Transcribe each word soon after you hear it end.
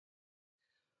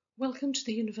Welcome to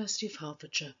the University of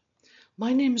Hertfordshire.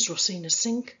 My name is Rosina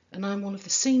Sink and I'm one of the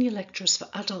Senior Lecturers for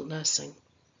Adult Nursing.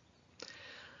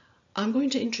 I'm going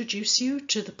to introduce you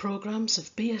to the programmes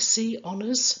of BSc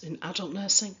Honours in Adult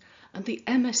Nursing and the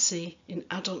MSc in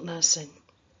Adult Nursing.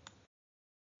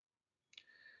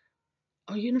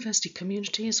 Our university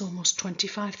community is almost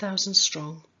 25,000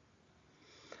 strong.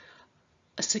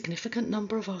 A significant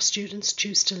number of our students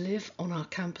choose to live on our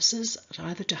campuses at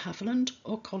either De Havilland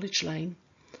or College Lane.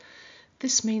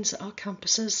 This means that our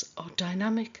campuses are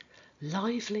dynamic,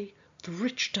 lively, with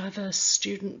rich, diverse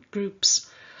student groups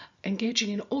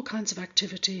engaging in all kinds of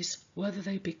activities, whether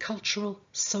they be cultural,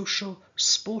 social,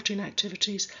 sporting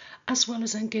activities, as well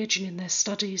as engaging in their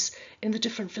studies in the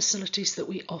different facilities that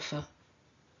we offer.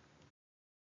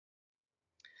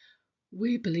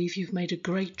 We believe you've made a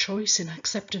great choice in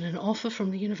accepting an offer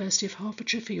from the University of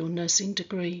Hertfordshire for your nursing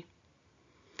degree.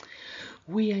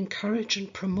 We encourage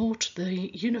and promote the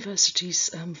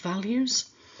university's values,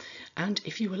 and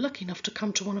if you were lucky enough to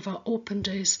come to one of our open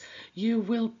days, you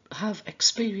will have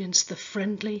experienced the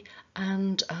friendly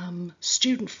and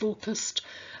student-focused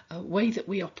way that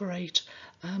we operate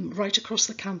right across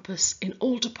the campus in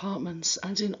all departments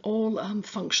and in all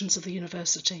functions of the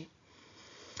university.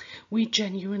 We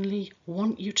genuinely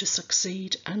want you to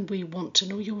succeed, and we want to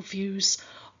know your views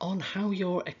on how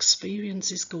your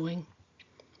experience is going.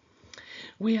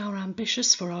 We are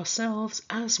ambitious for ourselves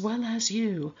as well as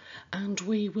you, and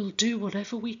we will do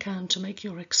whatever we can to make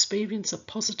your experience a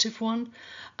positive one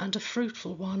and a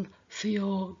fruitful one for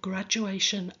your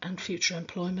graduation and future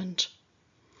employment.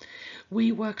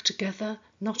 We work together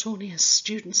not only as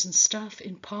students and staff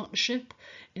in partnership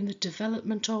in the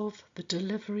development of, the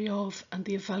delivery of and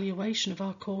the evaluation of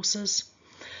our courses,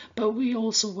 but we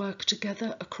also work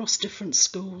together across different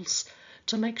schools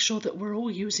to make sure that we're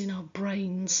all using our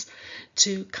brains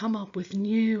to come up with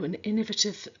new and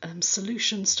innovative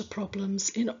solutions to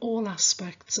problems in all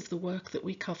aspects of the work that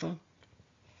we cover.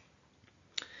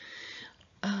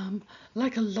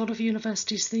 Like a lot of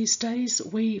universities these days,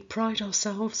 we pride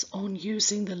ourselves on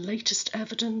using the latest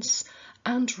evidence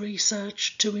and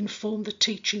research to inform the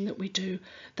teaching that we do.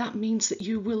 That means that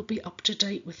you will be up to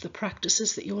date with the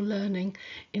practices that you're learning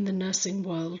in the nursing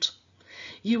world.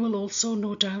 You will also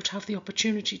no doubt have the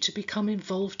opportunity to become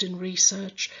involved in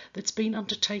research that's been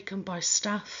undertaken by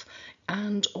staff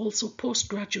and also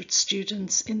postgraduate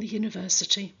students in the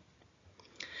university.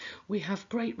 We have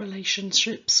great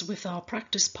relationships with our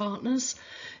practice partners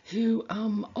who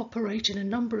operate in a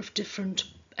number of different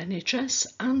NHS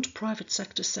and private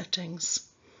sector settings.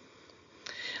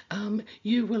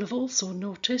 You will have also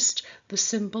noticed the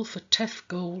symbol for TEF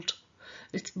Gold.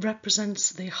 It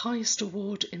represents the highest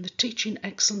award in the Teaching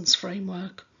Excellence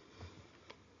Framework,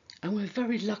 and we're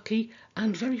very lucky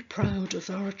and very proud of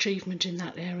our achievement in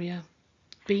that area,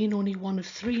 being only one of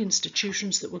 3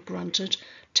 institutions that were granted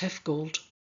TEF Gold.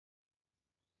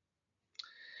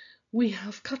 We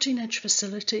have cutting-edge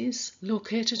facilities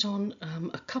located on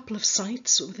a couple of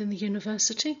sites within the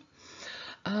university.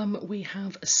 We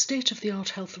have a state-of-the-art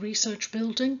health research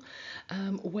building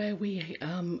where we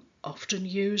often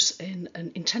use in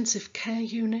an intensive care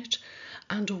unit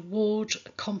and a ward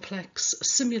complex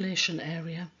simulation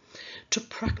area to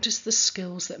practice the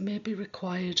skills that may be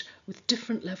required with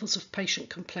different levels of patient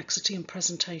complexity and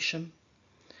presentation.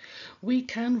 We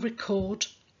can record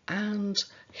and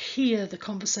hear the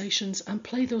conversations and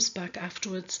play those back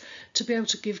afterwards to be able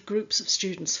to give groups of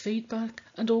students feedback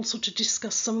and also to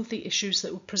discuss some of the issues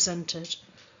that were presented.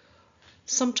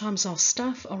 Sometimes our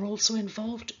staff are also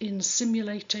involved in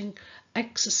simulating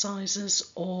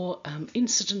exercises or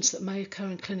incidents that may occur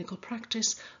in clinical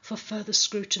practice for further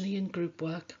scrutiny in group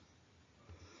work.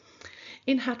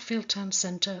 In Hatfield Town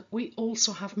Centre, we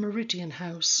also have Meridian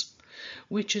House,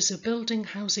 which is a building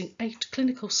housing 8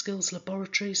 clinical skills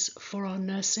laboratories for our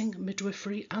nursing,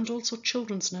 midwifery and also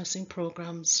children's nursing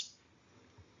programmes.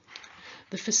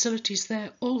 The facilities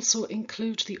there also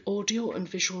include the audio and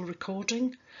visual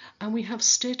recording, and we have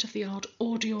state-of-the-art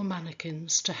audio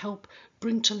mannequins to help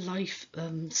bring to life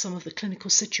some of the clinical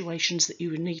situations that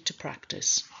you need to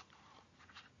practice.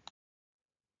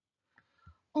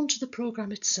 On to the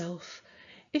programme itself.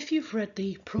 If you've read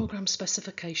the programme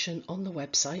specification on the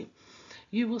website,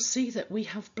 you will see that we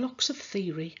have blocks of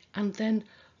theory and then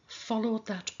followed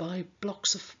that by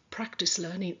blocks of practice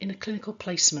learning in a clinical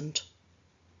placement.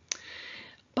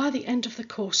 By the end of the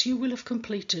course, you will have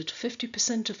completed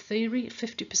 50% of theory,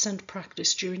 50%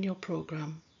 practice during your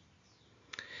programme.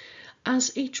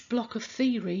 As each block of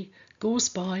theory goes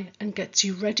by and gets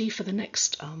you ready for the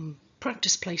next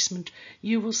practice placement,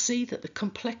 you will see that the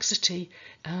complexity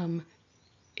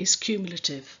is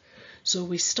cumulative. So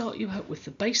we start you out with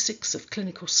the basics of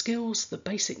clinical skills, the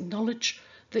basic knowledge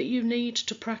that you need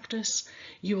to practice.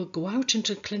 You will go out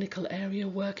into the clinical area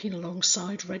working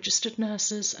alongside registered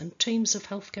nurses and teams of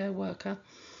healthcare worker,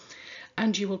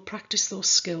 and you will practice those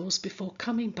skills before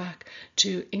coming back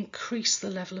to increase the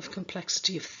level of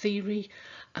complexity of theory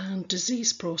and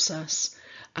disease process.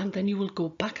 And then you will go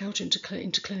back out into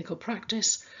clinical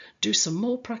practice, do some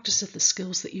more practice of the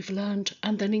skills that you've learned,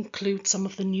 and then include some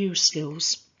of the new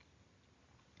skills.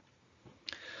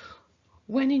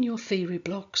 When in your theory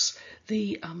blocks,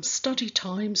 the study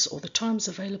times or the times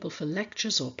available for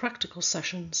lectures or practical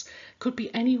sessions could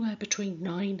be anywhere between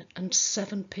 9 and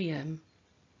 7 p.m.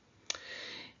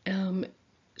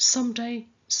 Some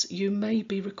days you may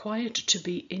be required to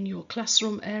be in your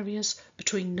classroom areas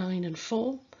between 9 and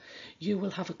 4. You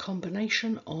will have a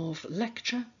combination of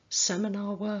lecture,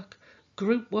 seminar work,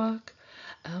 group work,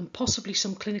 possibly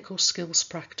some clinical skills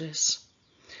practice.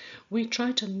 We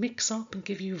try to mix up and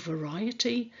give you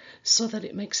variety so that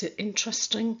it makes it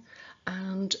interesting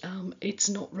and it's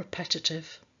not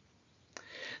repetitive.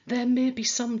 There may be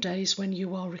some days when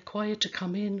you are required to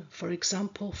come in, for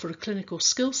example, for a clinical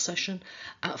skills session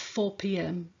at 4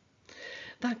 p.m.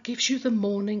 That gives you the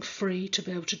morning free to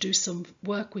be able to do some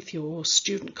work with your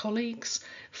student colleagues,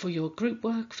 for your group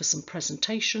work, for some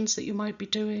presentations that you might be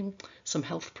doing, some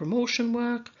health promotion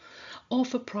work, or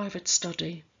for private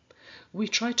study. We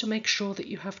try to make sure that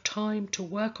you have time to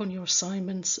work on your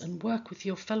assignments and work with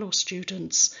your fellow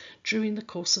students during the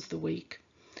course of the week.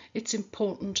 It's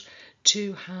important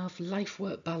to have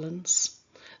life-work balance.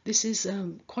 This is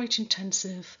quite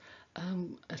intensive.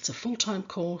 It's a full-time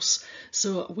course,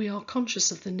 so we are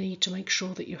conscious of the need to make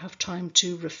sure that you have time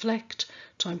to reflect,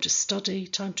 time to study,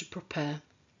 time to prepare.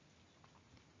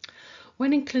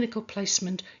 When in clinical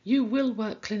placement, you will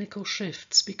work clinical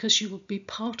shifts because you will be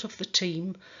part of the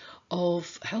team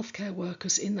of healthcare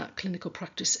workers in that clinical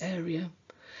practice area.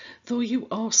 Though you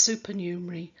are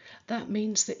supernumerary, that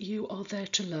means that you are there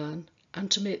to learn and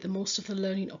to make the most of the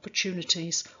learning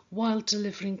opportunities while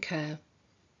delivering care.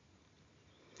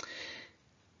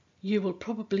 You will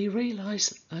probably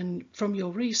realise from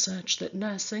your research that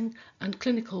nursing and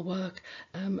clinical work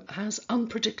has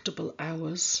unpredictable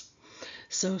hours.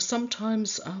 So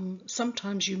sometimes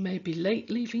you may be late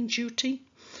leaving duty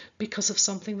because of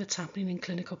something that's happening in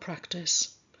clinical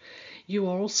practice. You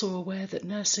are also aware that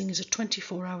nursing is a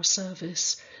 24-hour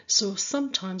service, so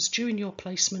sometimes during your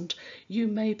placement you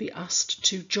may be asked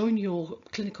to join your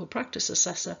clinical practice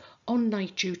assessor on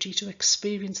night duty to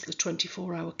experience the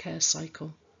 24-hour care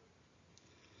cycle.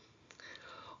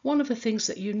 One of the things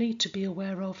that you need to be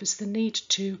aware of is the need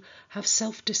to have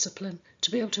self-discipline,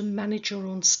 to be able to manage your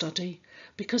own study,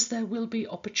 because there will be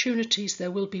opportunities,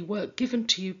 there will be work given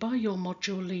to you by your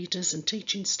module leaders and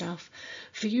teaching staff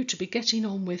for you to be getting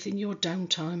on with in your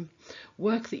downtime,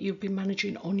 work that you'll be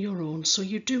managing on your own. So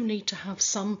you do need to have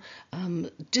some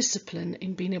discipline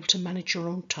in being able to manage your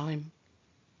own time.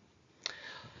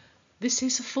 This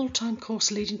is a full-time course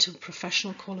leading to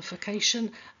professional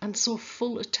qualification, and so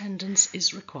full attendance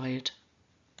is required.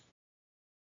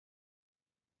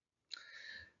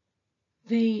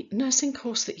 The nursing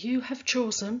course that you have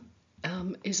chosen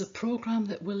is a programme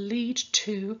that will lead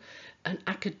to an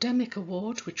academic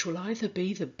award, which will either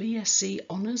be the BSc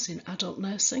Honours in Adult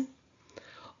Nursing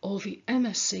or the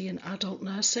MSc in Adult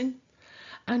Nursing,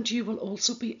 and you will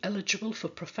also be eligible for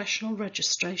professional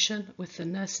registration with the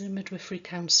Nursing and Midwifery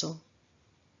Council.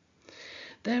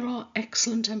 There are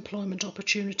excellent employment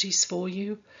opportunities for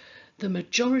you. The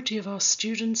majority of our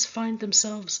students find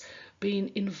themselves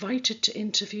being invited to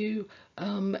interview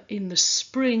in the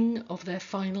spring of their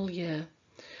final year.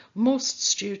 Most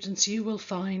students, you will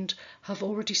find, have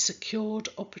already secured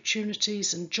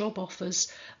opportunities and job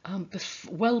offers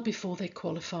well before they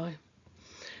qualify.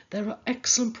 There are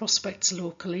excellent prospects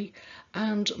locally,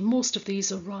 and most of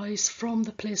these arise from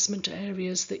the placement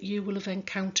areas that you will have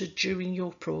encountered during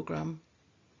your programme.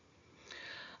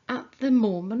 At the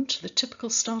moment, the typical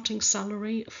starting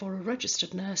salary for a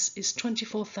registered nurse is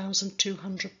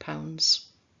 £24,200.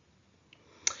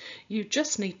 You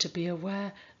just need to be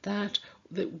aware that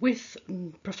with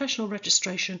professional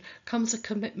registration comes a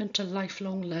commitment to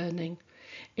lifelong learning.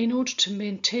 In order to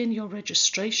maintain your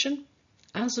registration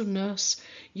as a nurse,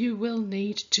 you will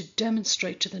need to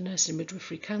demonstrate to the Nursing and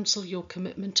Midwifery Council your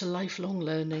commitment to lifelong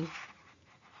learning.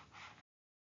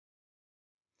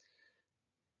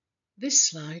 This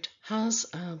slide has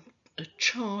a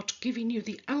chart giving you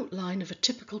the outline of a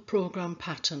typical programme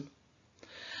pattern,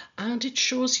 and it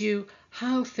shows you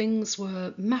how things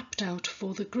were mapped out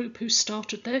for the group who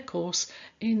started their course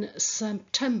in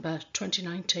September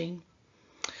 2019.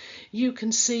 You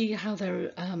can see how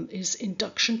there is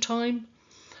induction time,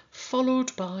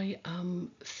 followed by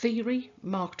theory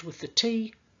marked with the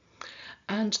T,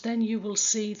 and then you will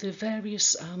see the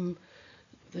various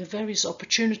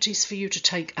opportunities for you to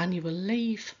take annual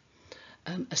leave.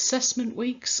 Assessment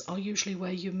weeks are usually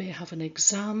where you may have an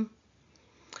exam,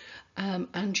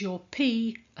 and your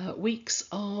P weeks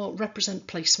represent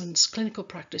placements, clinical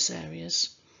practice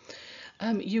areas.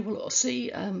 You will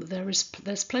see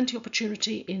there's plenty of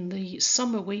opportunity in the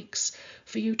summer weeks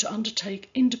for you to undertake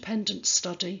independent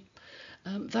study.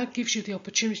 That gives you the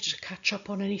opportunity to catch up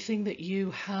on anything that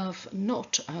you have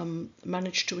not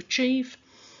managed to achieve.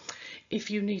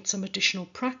 If you need some additional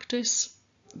practice,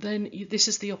 then this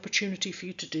is the opportunity for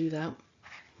you to do that.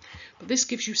 But this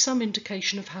gives you some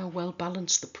indication of how well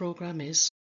balanced the programme is.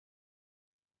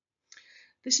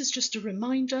 This is just a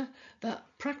reminder that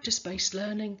practice-based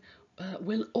learning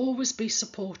will always be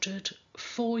supported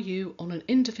for you on an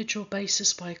individual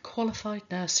basis by a qualified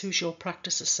nurse who's your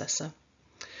practice assessor.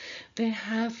 They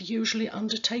have usually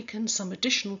undertaken some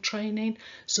additional training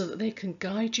so that they can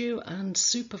guide you and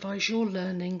supervise your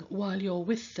learning while you're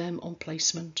with them on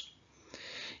placement.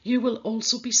 You will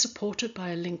also be supported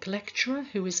by a link lecturer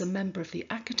who is a member of the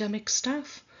academic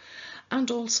staff, and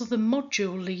also the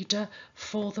module leader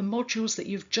for the modules that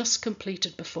you've just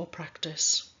completed before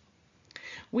practice.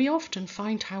 We often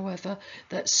find, however,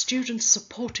 that students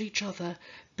support each other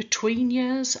between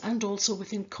years and also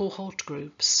within cohort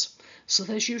groups. So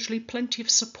there's usually plenty of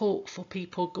support for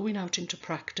people going out into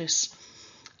practice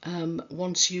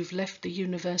once you've left the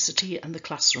university and the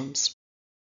classrooms.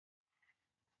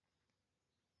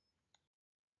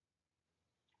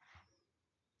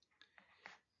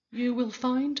 You will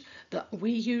find that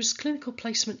we use clinical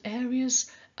placement areas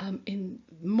in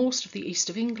most of the east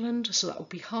of England, so that will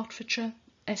be Hertfordshire,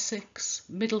 Essex,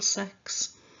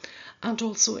 Middlesex, and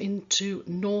also into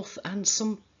North and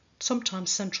sometimes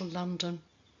central London.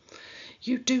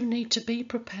 You do need to be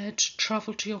prepared to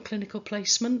travel to your clinical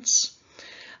placements.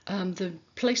 The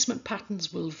placement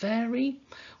patterns will vary.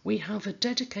 We have a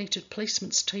dedicated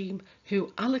placements team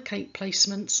who allocate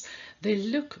placements. They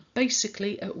look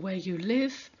basically at where you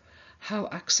live, how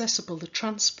accessible the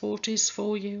transport is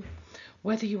for you,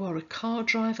 whether you are a car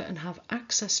driver and have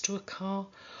access to a car,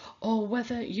 or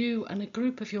whether you and a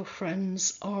group of your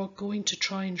friends are going to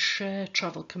try and share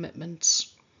travel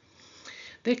commitments.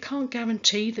 They can't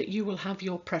guarantee that you will have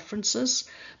your preferences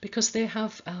because they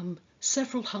have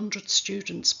several hundred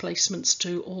students' placements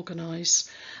to organise,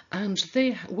 and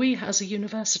we as a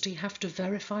university have to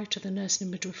verify to the Nursing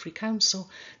and Midwifery Council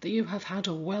that you have had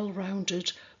a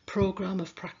well-rounded programme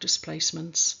of practice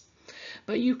placements.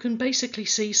 But you can basically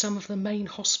see some of the main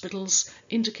hospitals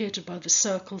indicated by the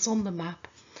circles on the map.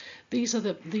 These are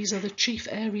the chief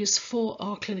areas for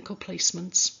our clinical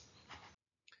placements.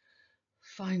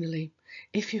 Finally,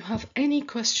 if you have any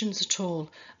questions at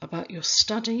all about your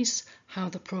studies, how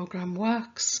the programme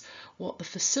works, what the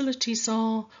facilities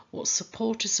are, what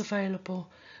support is available,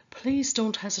 please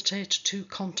don't hesitate to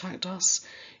contact us.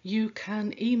 You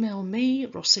can email me,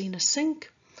 Rosina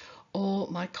Sink, or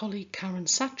my colleague Karen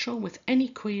Satchell with any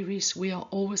queries. We are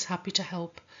always happy to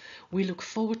help. We look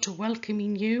forward to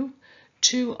welcoming you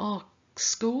to our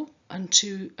school and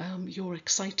to your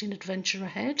exciting adventure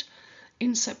ahead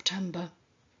in September.